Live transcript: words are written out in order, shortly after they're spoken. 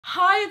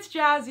Hi, it's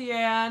Jazzy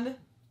Anne.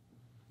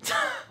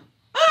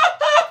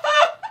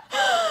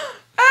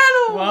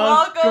 And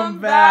welcome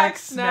back,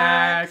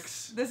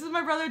 Snacks. This is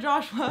my brother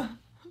Joshua.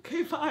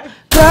 Okay, bye.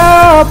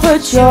 Girl,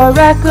 put your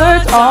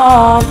record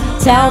on.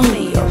 Tell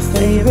me your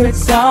favorite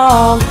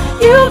song.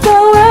 You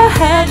go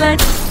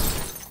ahead,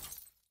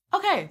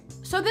 Okay,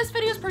 so this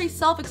video is pretty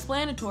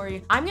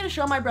self-explanatory. I'm gonna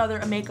show my brother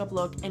a makeup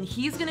look, and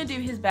he's gonna do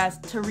his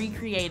best to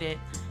recreate it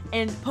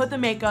and put the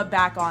makeup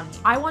back on me.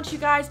 I want you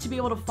guys to be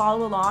able to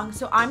follow along,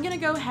 so I'm gonna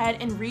go ahead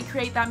and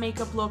recreate that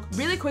makeup look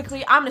really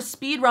quickly. I'm gonna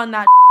speed run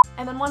that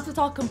and then once it's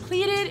all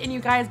completed and you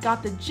guys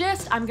got the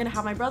gist, I'm gonna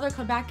have my brother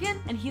come back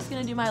in and he's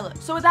gonna do my look.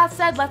 So with that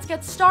said, let's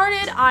get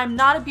started. I'm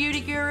not a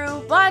beauty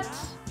guru, but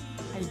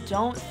I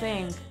don't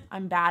think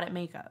I'm bad at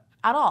makeup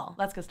at all.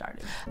 Let's get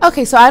started.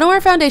 Okay, so I don't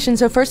wear foundation.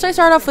 So first I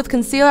start off with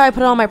concealer. I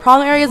put it on my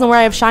problem areas, and where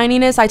I have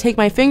shininess, I take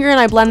my finger and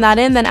I blend that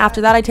in. Then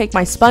after that, I take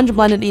my sponge and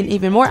blend it in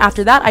even more.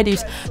 After that, I do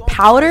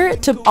powder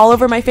to all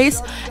over my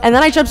face, and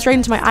then I jump straight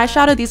into my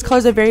eyeshadow. These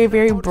colors are very,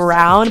 very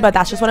brown, but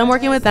that's just what I'm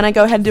working with. Then I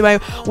go ahead and do my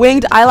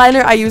winged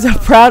eyeliner. I use a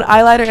brown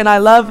eyeliner, and I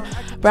love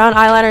brown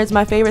eyeliner. It's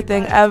my favorite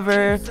thing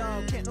ever.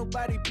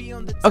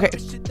 Okay,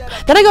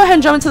 then I go ahead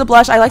and jump into the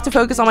blush. I like to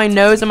focus on my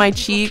nose and my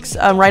cheeks,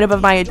 right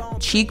above my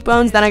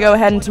cheekbones. Then I go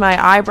ahead into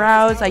my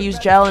eyebrows. I use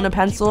gel and a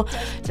pencil,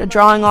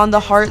 drawing on the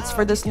hearts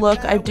for this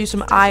look. I do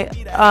some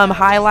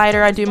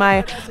highlighter. I do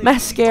my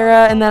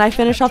mascara, and then I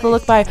finish off the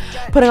look by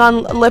putting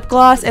on lip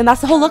gloss. And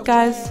that's the whole look,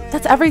 guys.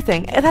 That's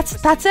everything. That's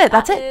it. That's it.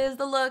 That is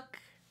the look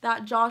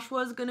that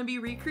Joshua's gonna be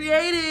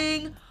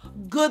recreating.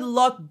 Good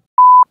luck.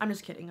 I'm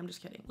just kidding.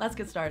 Let's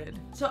get started.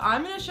 So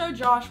I'm gonna show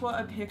Joshua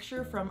a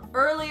picture from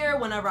earlier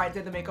whenever I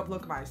did the makeup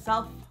look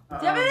myself. Do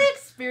you have any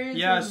experience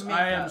Yes, in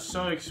makeup? I am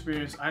so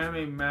experienced. I am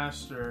a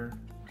master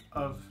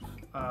of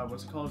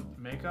what's it called?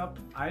 Makeup.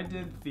 I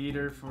did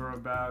theater for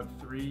about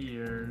 3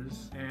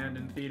 years, and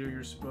in theater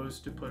you're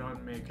supposed to put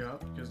on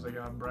makeup because they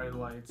got bright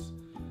lights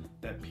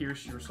that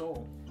pierce your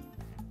soul.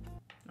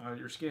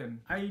 Your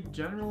skin. I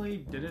generally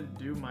didn't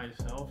do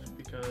myself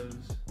because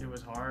it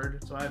was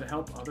hard, so I had to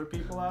help other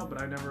people out, but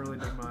I never really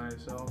did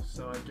myself,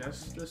 so I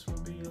guess this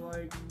would be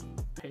like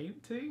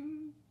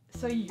painting?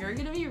 So you're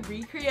gonna be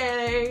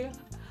recreating.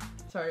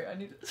 Sorry, I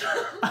need to.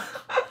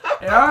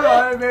 You're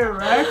gonna be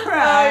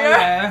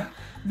recreating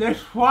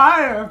this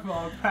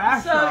wonderful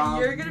passion. So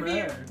you're gonna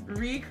be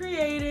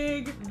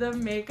recreating the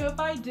makeup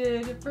I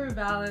did for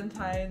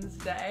Valentine's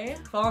Day.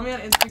 Follow me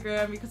on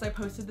Instagram because I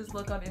posted this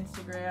look on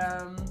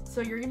Instagram. So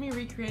you're gonna be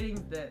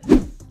recreating this.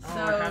 Oh,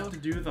 I have to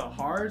do the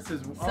hearts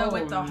as well. So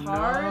with the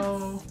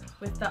hearts,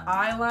 with the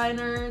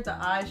eyeliner, the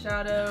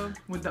eyeshadow,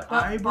 with the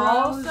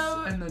eyebrows,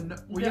 also and the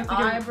you have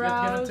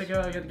to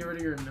get rid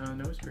of your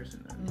nose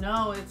piercing then.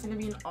 No, it's gonna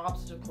be an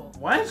obstacle.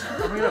 What?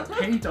 Are we gonna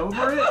paint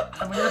over it?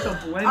 Are we gonna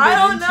have to blend I it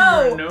don't into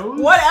know. your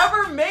nose?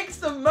 Whatever makes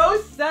the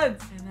most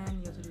sense. And then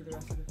you have to do the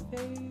rest of the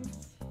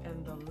face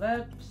and the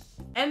lips.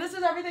 And this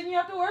is everything you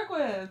have to work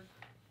with.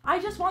 I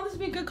just want this to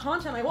be good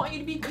content. I want you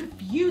to be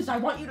confused. I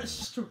want you to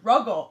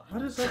struggle.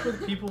 What is up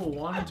with people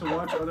wanting to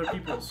watch other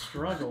people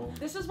struggle?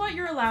 This is what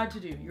you're allowed to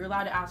do. You're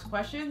allowed to ask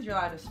questions. You're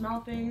allowed to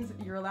smell things.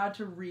 You're allowed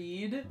to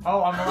read.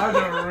 Oh, I'm allowed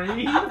to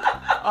read?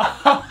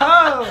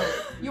 Oh!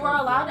 You are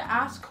allowed to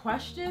ask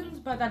questions,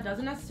 but that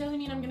doesn't necessarily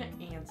mean I'm gonna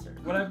answer.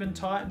 What I've been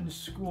taught in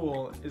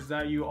school is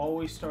that you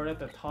always start at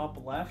the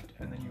top left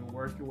and then you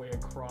work your way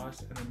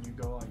across and then you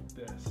go like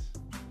this.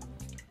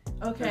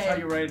 Okay. That's how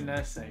you write an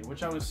essay,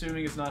 which I'm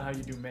assuming is not how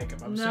you do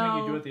makeup. I'm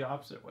assuming you do it the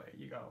opposite way.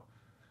 You go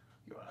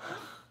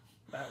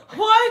that way.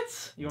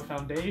 What? You go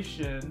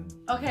foundation.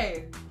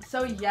 Okay,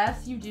 so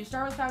yes, you do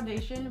start with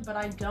foundation, but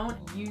I don't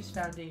use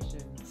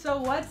foundation.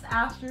 So what's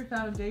after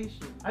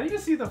foundation? I need to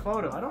see the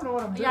photo. I don't know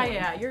what I'm doing.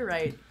 Yeah, you're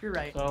right. You're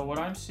right. So what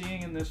I'm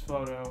seeing in this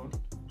photo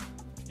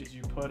is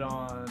you put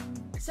on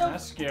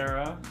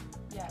mascara.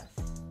 Yes.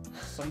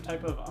 Some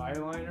type of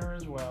eyeliner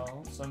as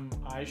well, some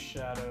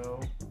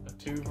eyeshadow,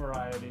 2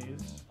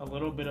 varieties, a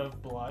little bit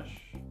of blush,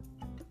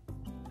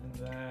 and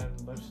then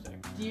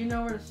lipstick. Do you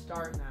know where to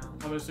start now?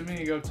 I'm assuming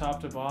you go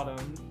top to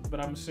bottom, but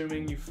I'm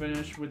assuming you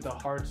finish with the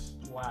hearts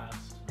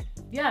last.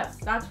 Yes,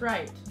 that's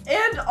right.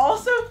 And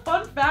also,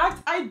 fun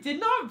fact, I did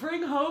not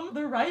bring home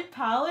the right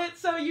palette,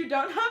 so you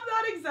don't have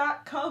that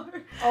exact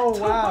color. Oh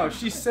wow,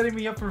 she's setting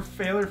me up for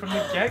failure from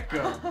the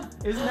get-go.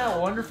 Isn't that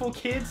wonderful,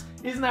 kids?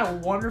 Isn't that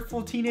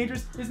wonderful,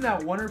 teenagers? Isn't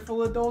that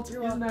wonderful, adults?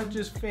 Isn't that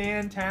just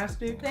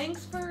fantastic?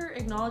 Thanks for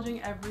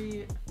acknowledging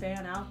every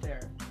fan out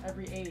there,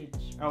 every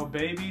age. Oh,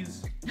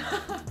 babies.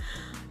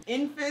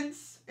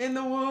 Infants in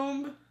the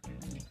womb.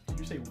 Did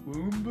you say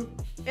womb?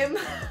 In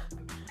the...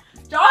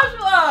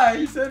 Joshua!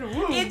 You said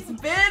woo! It's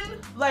been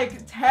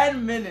like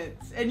 10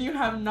 minutes and you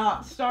have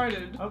not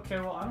started.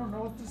 Okay, well, I don't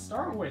know what to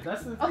start with.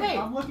 That's the thing. Okay.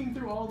 I'm looking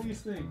through all these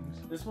things.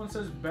 This one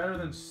says better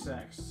than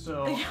sex,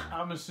 so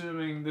I'm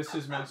assuming this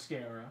is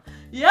mascara.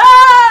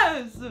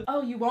 Yes!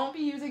 Oh, you won't be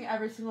using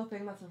every single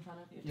thing that's in front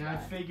of you. Yeah, I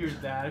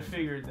figured that.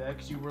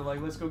 Because you were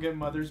like, let's go get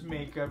mother's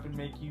makeup and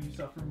make you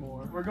suffer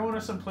more. We're going a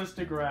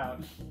simplistic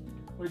route,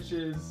 which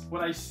is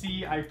what I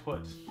see, I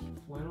put.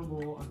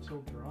 Flammable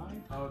until dry?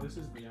 Oh, this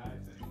is the eye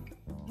thing.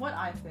 What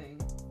eye thing?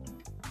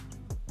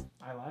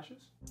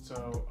 Eyelashes?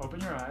 So,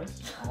 open your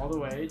eyes all the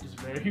way, just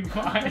very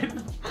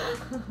wide.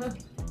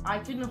 I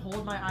can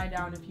hold my eye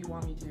down if you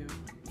want me to.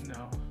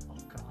 No. Oh,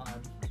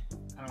 God.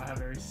 I don't have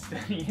very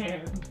steady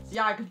hands.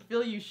 Yeah, I can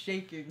feel you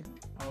shaking.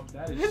 Oh,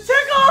 that is... It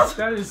tickles!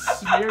 That is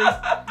smears...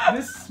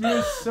 This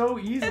smears so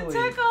easily.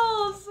 It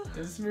tickles!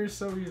 It smears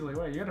so easily.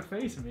 Wait, you gotta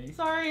face me.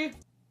 Sorry.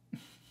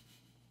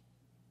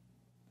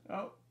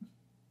 Oh.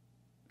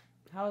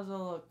 How does it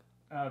look?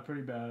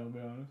 Pretty bad, I'll be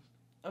honest.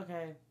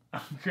 Okay.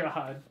 Oh,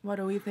 God. What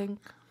do we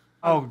think?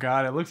 Oh,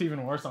 God, it looks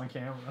even worse on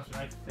camera. Should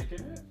I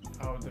thicken it?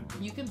 Oh,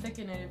 You can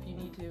thicken it if you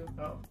need to.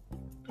 Oh.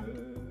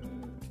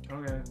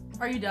 Okay.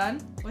 Are you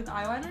done with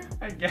eyeliner?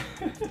 I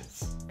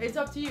guess. It's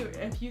up to you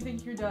if you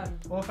think you're done.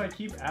 Well, if I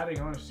keep adding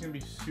on, it's just gonna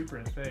be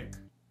super thick.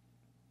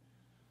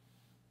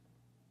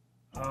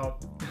 Oh,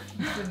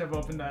 you shouldn't have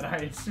opened that eye.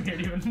 It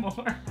smeared even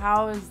more.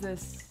 How is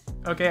this?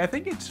 Okay, I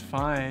think it's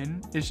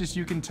fine. It's just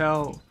you can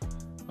tell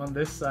on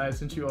this side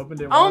since you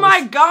opened it. Oh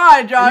my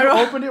God, John! You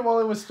opened it while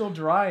it was still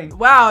drying.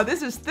 Wow,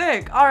 this is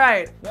thick. All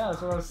right. Yeah,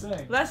 that's what I was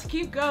saying. Let's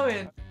keep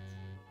going.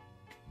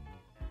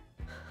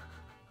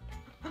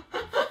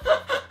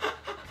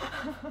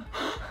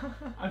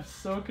 I'm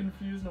so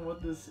confused on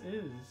what this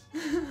is.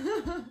 Do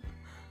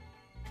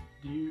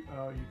you?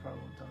 Oh, you probably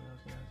won't tell me. I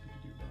was gonna ask you to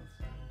do both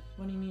sides.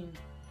 What do you mean?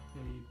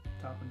 Maybe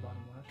top and bottom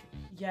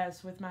lashes.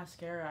 Yes, with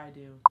mascara I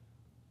do.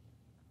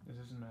 This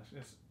isn't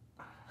mascara.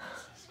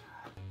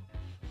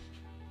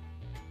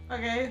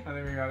 Okay. I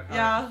think we got it.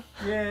 Yeah.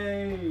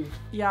 Yay!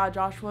 Yeah,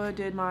 Joshua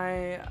did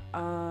my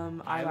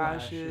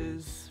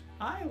eyelashes.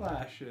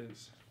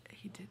 Eyelashes.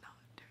 He did not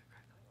do it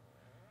correctly.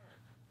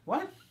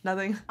 What?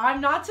 Nothing.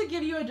 I'm not to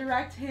give you a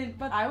direct hint,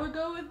 but I would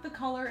go with the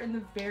color in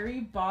the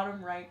very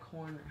bottom right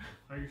corner.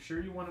 Are you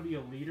sure you want to be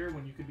a leader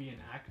when you could be an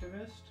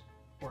activist?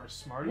 Or a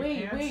smarty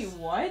Wait, pants?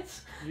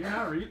 what? You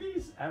not read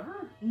these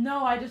ever?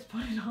 No, I just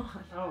put it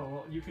on. Oh,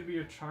 well, you could be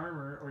a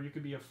charmer, or you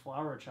could be a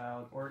flower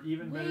child, or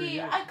even better Wait,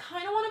 yet. I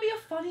kind of want to be a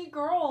funny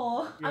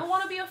girl. You're I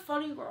want to be a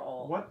funny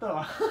girl. What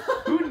the?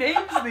 Who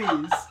names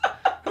these?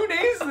 Who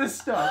names this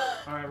stuff?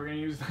 Alright, we're gonna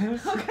use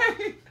this.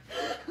 Okay.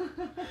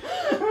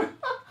 Oh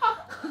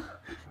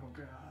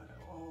god.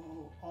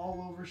 Oh,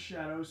 all over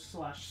shadow /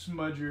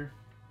 smudger.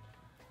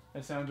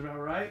 That sounds about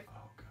right.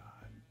 Oh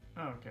god.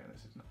 Okay,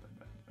 this is not that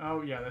bad.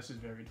 Oh yeah, this is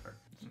very dark.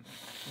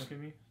 Look at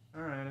me.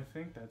 Alright, I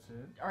think that's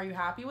it. Are you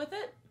happy with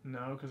it?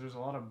 No, because there's a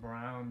lot of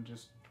brown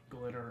just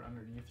glitter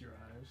underneath your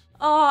eyes.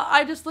 Oh,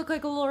 I just look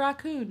like a little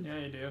raccoon. Yeah,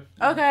 you do.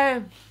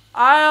 Okay,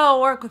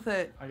 I'll work with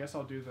it. I guess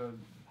I'll do the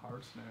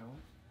hearts now.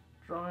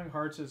 Drawing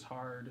hearts is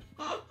hard.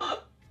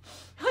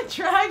 I'm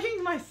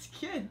dragging my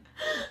skin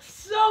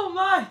so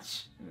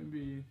much. It'd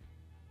be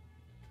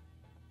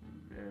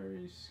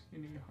very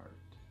skinny heart.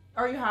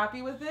 Are you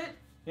happy with it?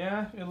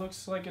 Yeah, it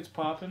looks like it's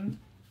popping.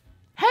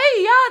 Hey,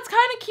 yeah, it's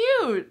kind of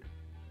cute.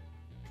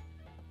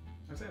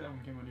 I'd say that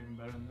one came out even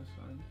better than this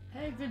one.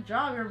 Hey, good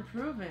job. You're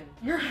improving.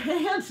 Your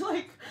hands,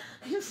 like,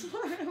 you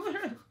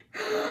literally.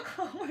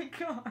 Oh my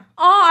god.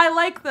 Oh, I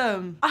like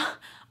them.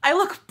 I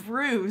look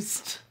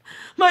bruised.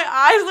 My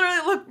eyes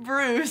literally look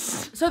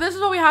bruised. So this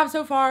is what we have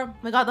so far.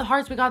 We got the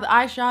hearts, we got the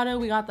eyeshadow,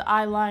 we got the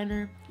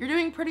eyeliner. You're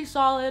doing pretty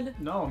solid.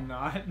 No, I'm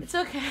not. It's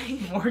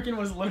okay. Morgan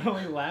was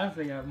literally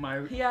laughing at my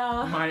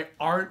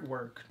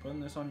artwork.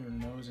 Putting this on your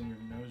nose in your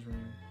nose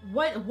ring.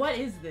 What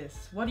is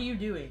this? What are you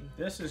doing?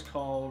 This is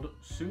called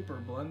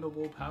super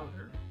blendable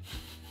powder.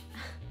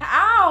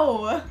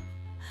 Ow!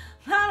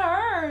 That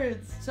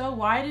hurts. So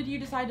why did you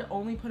decide to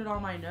only put it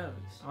on my nose?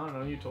 I don't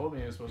know, you told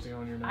me it was supposed to go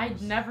on your nose. I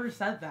never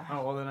said that.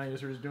 Oh, well then I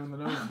just was doing the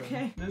nose thing.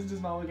 Okay. This does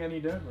not look any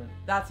different.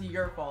 That's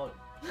your fault.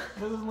 This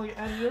doesn't look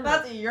any different.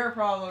 That's your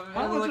problem. It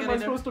How doesn't much look am I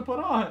any supposed to put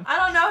on? I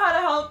don't know how to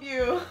help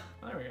you.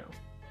 There we go.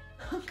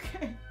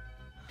 Okay.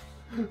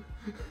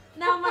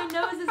 Now my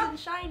nose isn't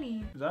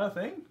shiny. Is that a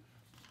thing?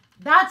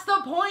 That's the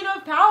point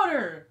of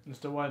powder. Is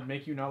to what?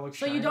 Make you not look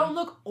So shiny? you don't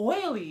look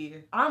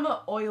oily. I'm an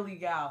oily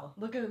gal.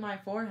 Look at my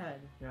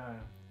forehead. Yeah.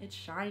 It's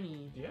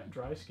shiny. Do you have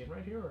dry skin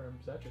right here, or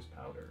is that just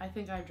powder? I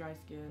think I have dry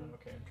skin.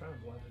 Okay, I'm trying to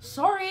blend it in.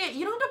 Sorry,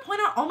 you don't have to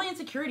point out all my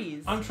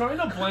insecurities. I'm trying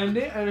to blend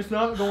it, and it's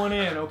not going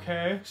in,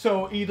 okay?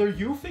 So either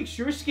you fix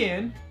your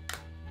skin,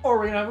 or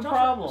we're gonna have a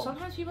problem.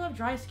 Sometimes people have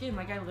dry skin.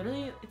 Like it's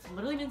literally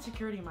an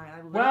insecurity of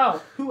mine. Wow,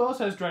 who else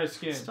has dry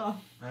skin?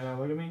 Stop. I know,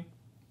 look at me.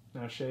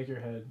 Now shake your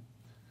head.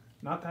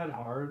 Not that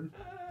hard.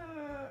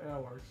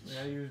 That works. I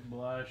gotta use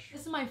blush.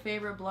 This is my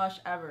favorite blush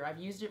ever. I've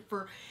used it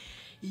for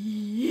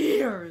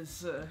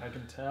years. I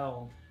can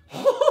tell.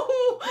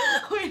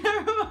 Wait,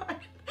 never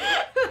mind.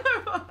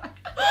 Never mind.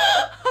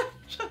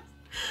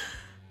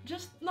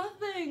 Just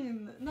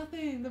nothing.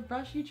 Nothing. The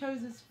brush you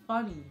chose is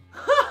funny.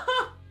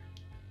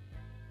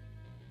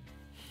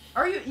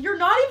 You're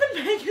not even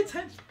paying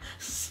attention.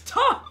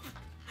 Stop.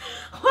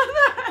 What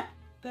the heck?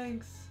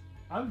 Thanks.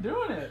 I'm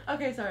doing it.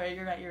 Okay, sorry.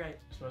 You're right. You're right.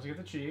 You're supposed to get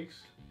the cheeks,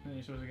 and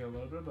you're supposed to get a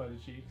little bit above the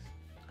cheeks.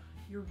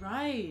 You're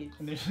right.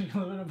 And there's a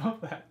little bit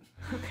above that.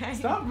 Okay.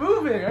 Stop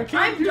moving. I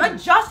can't do I'm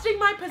adjusting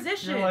my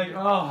position. You're like,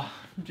 oh,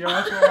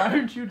 Jericho, why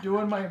aren't you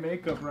doing my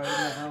makeup right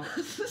now?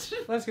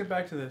 Let's get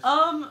back to this.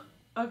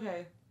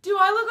 Okay. Do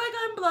I look like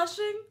I'm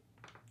blushing?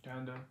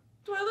 Kinda.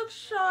 Do I look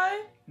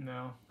shy?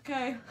 No.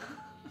 Okay.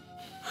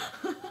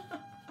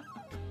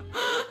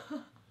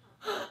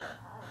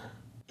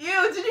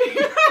 Ew, did you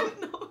hear that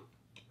noise?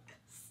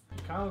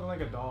 You kind of look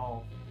like a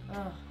doll.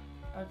 Ugh,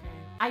 okay.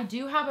 I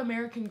do have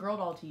American Girl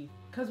doll teeth.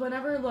 Because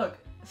whenever, look,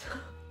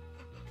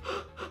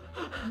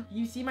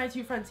 you see my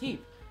two front teeth.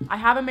 I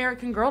have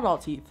American Girl doll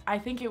teeth. I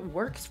think it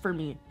works for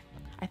me.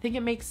 I think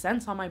it makes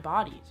sense on my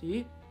body.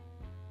 See?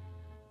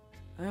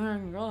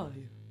 American Girl doll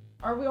teeth.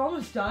 Are we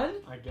almost done?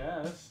 I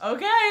guess.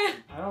 Okay.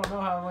 I don't know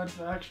how much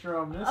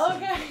extra I'm missing.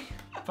 Okay.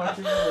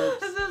 Pucker your lips.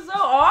 This is so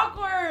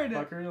awkward.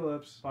 Pucker your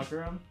lips. Pucker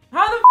them.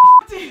 How the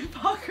f do you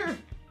pucker?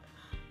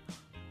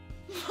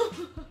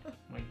 Oh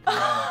my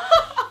god.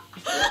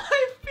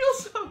 I feel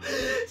so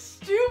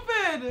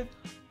stupid.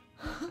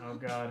 Oh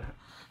god.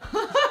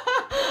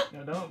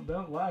 No,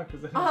 don't laugh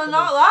because I'm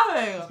not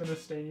laughing. It's gonna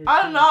stain your.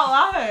 I'm teeth. not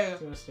laughing.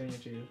 It's gonna stain your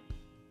teeth.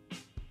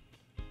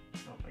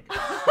 Oh my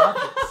god! Stop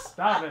it!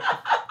 Stop it!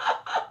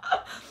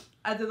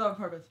 I did that on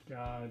purpose.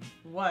 God.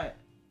 What?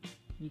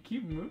 You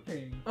keep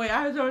moving. Wait,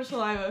 I have so much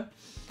saliva.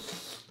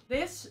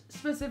 This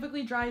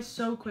specifically dries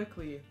so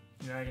quickly.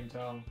 Yeah, I can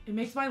tell. It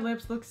makes my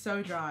lips look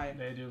so dry.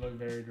 They do look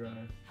very dry.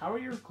 How are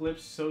your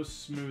lips so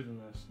smooth in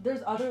this?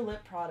 There's other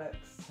lip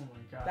products Oh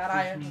my god. that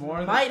There's I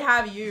more might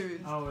have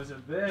used. Oh, is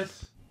it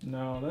this?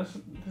 No, this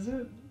is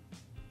it.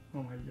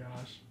 Oh my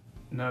gosh.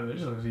 No,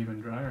 this looks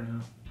even drier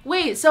now.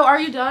 Wait, so are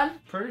you done?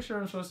 Pretty sure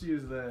I'm supposed to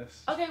use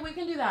this. Okay, we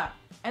can do that.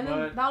 And then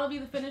But- that'll be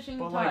the finishing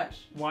But touch. like,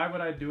 why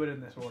would I do it in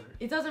this order?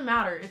 It doesn't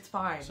matter. It's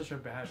fine. Such a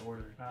bad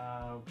order.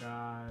 Oh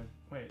god.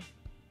 Wait.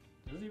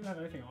 Does it even have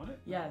anything on it?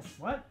 Yes.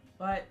 What?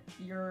 But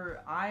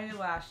your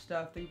eyelash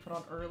stuff that you put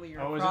on earlier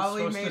Oh, is it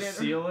probably supposed made to it.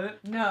 seal it?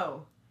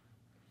 No.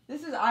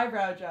 This is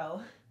eyebrow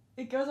gel.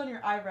 It goes on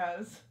your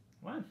eyebrows.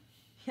 What?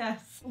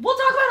 Yes. We'll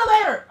talk about it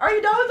later. Are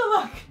you done with the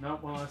look?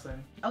 Nope, one last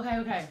thing. Okay,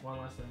 okay. One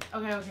last thing.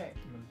 Okay, okay.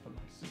 I'm gonna put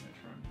my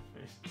signature on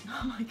your face.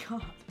 Oh my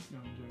god. No,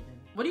 I'm joking.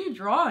 What are you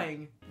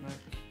drawing?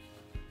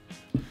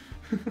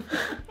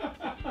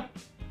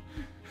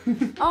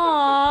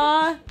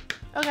 Aww.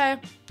 Okay.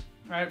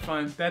 Alright,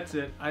 fine. That's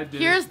it. I did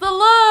Here's it. the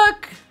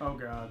look. Oh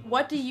god.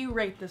 What do you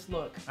rate this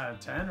look? Out of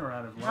 10 or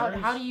out of How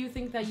letters? do you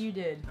think that you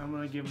did? I'm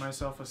gonna give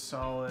myself a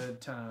solid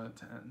 10 out of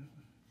 10.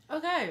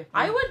 Okay.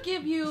 I would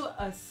give you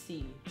a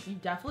C. You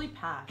definitely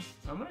passed.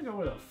 I'm gonna go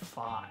with a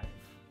 5.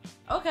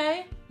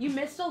 Okay. You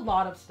missed a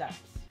lot of steps.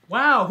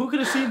 Wow, who could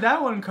have seen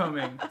that one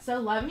coming? So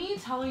let me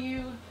tell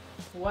you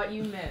what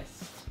you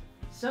missed.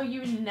 So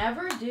you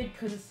never did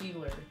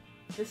concealer.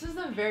 This is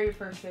the very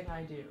first thing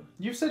I do.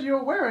 You said you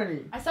don't wear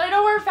any. I said I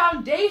don't wear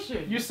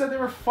foundation. You said they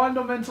were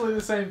fundamentally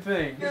the same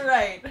thing. You're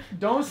right.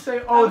 Don't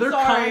say, oh, I'm they're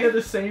sorry. kind of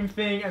the same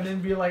thing, and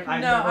then be like, I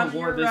never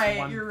wore you're this right.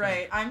 one You're thing.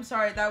 right. I'm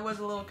sorry. That was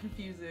a little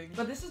confusing.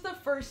 But this is the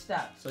first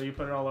step. So you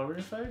put it all over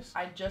your face?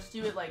 I just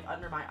do it like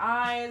under my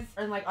eyes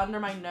and like under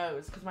my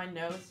nose because my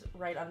nose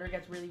right under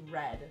gets really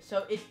red.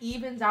 So it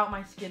evens out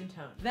my skin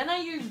tone. Then I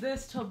use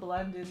this to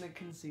blend in the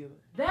concealer.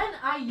 Then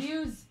I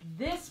use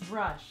this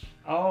brush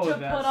Oh, to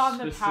that's put on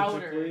the powder.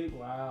 specifically?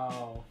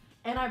 Wow.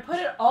 and I put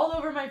it all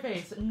over my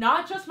face,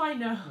 not just my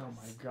nose. Oh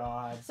my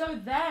god. So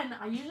then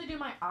I usually do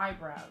my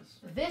eyebrows.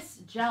 This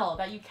gel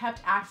that you kept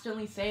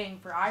accidentally saying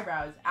for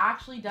eyebrows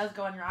actually does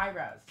go on your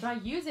eyebrows. So I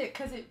use it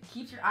because it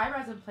keeps your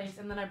eyebrows in place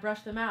and then I brush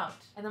them out.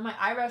 And then my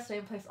eyebrows stay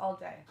in place all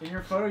day. In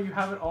your photo, you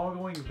have it all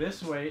going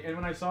this way, and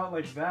when I saw it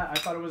like that, I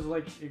thought it was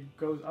like, it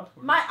goes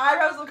upward. My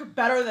eyebrows look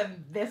better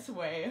than this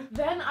way.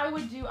 Then I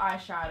would do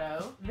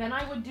eyeshadow. Then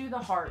I would do the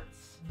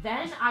hearts.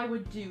 Then I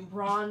would do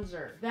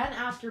bronzer. Then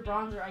after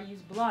bronzer, I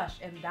use blush,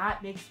 and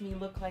that makes me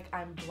look like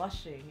I'm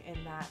blushing and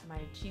that my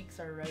cheeks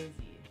are rosy.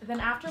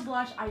 Then after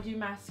blush, I do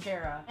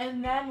mascara.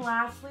 And then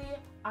lastly,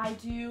 I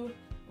do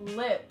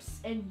lips.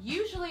 And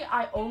usually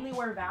I only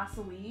wear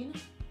Vaseline,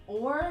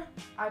 or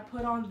I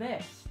put on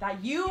this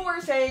that you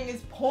were saying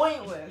is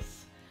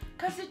pointless,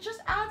 because it just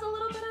adds a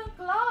little bit of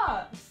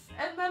gloss.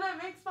 And then it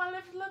makes my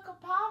lips look a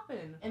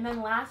poppin'. And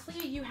then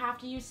lastly, you have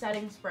to use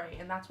setting spray,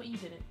 and that's what you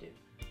didn't do.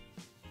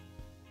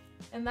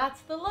 And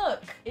that's the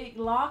look. It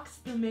locks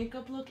the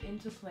makeup look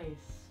into place.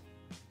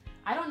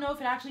 I don't know if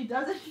it actually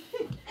does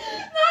anything.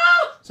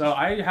 No! So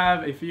I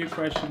have a few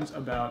questions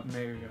about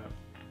makeup.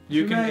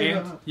 You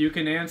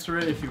can answer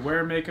it if you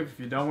wear makeup, if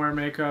you don't wear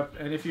makeup,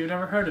 and if you've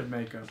never heard of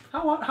makeup.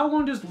 How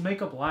long does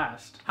makeup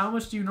last? How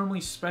much do you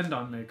normally spend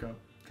on makeup?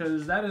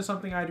 Because that is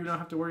something I do not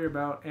have to worry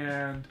about,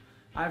 and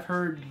I've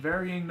heard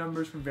varying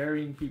numbers from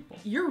varying people.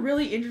 You're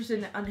really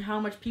interested in how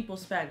much people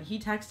spend. He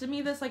texted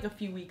me this like a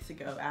few weeks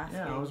ago asking.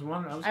 Yeah, I was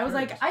wondering. I was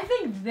like, I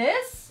think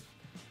this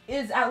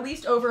is at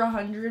least over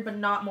 100, but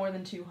not more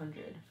than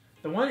 200.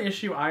 The one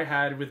issue I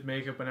had with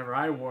makeup whenever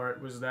I wore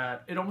it was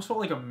that it almost felt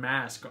like a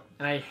mask.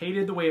 And I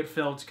hated the way it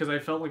felt because I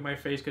felt like my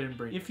face couldn't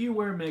breathe. If you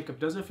wear makeup,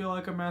 does it feel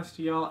like a mask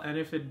to y'all? And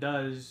if it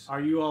does, are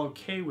you all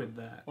okay with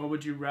that? Or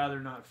would you rather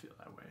not feel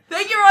that way?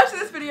 Thank you for watching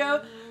this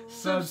video.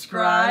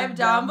 Subscribe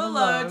down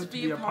below to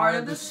be a part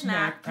of the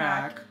snack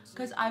pack.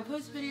 Because I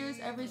post videos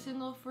every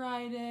single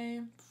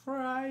Friday.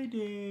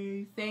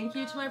 Thank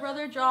you to my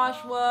brother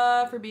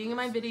Joshua for being in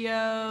my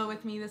video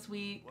with me this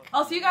week.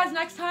 I'll see you guys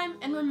next time.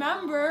 And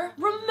remember,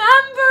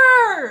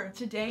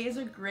 today is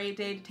a great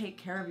day to take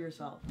care of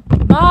yourself.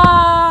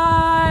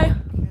 Bye.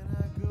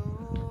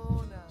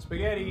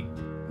 Spaghetti.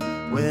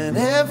 When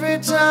every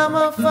time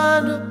I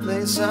find a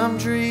place I'm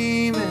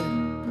dreaming,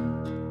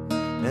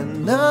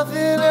 and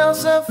nothing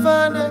else I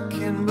find I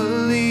can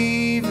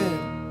believe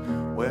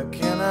in. Where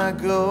can I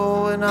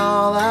go when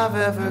all I've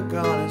ever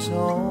gone is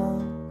home?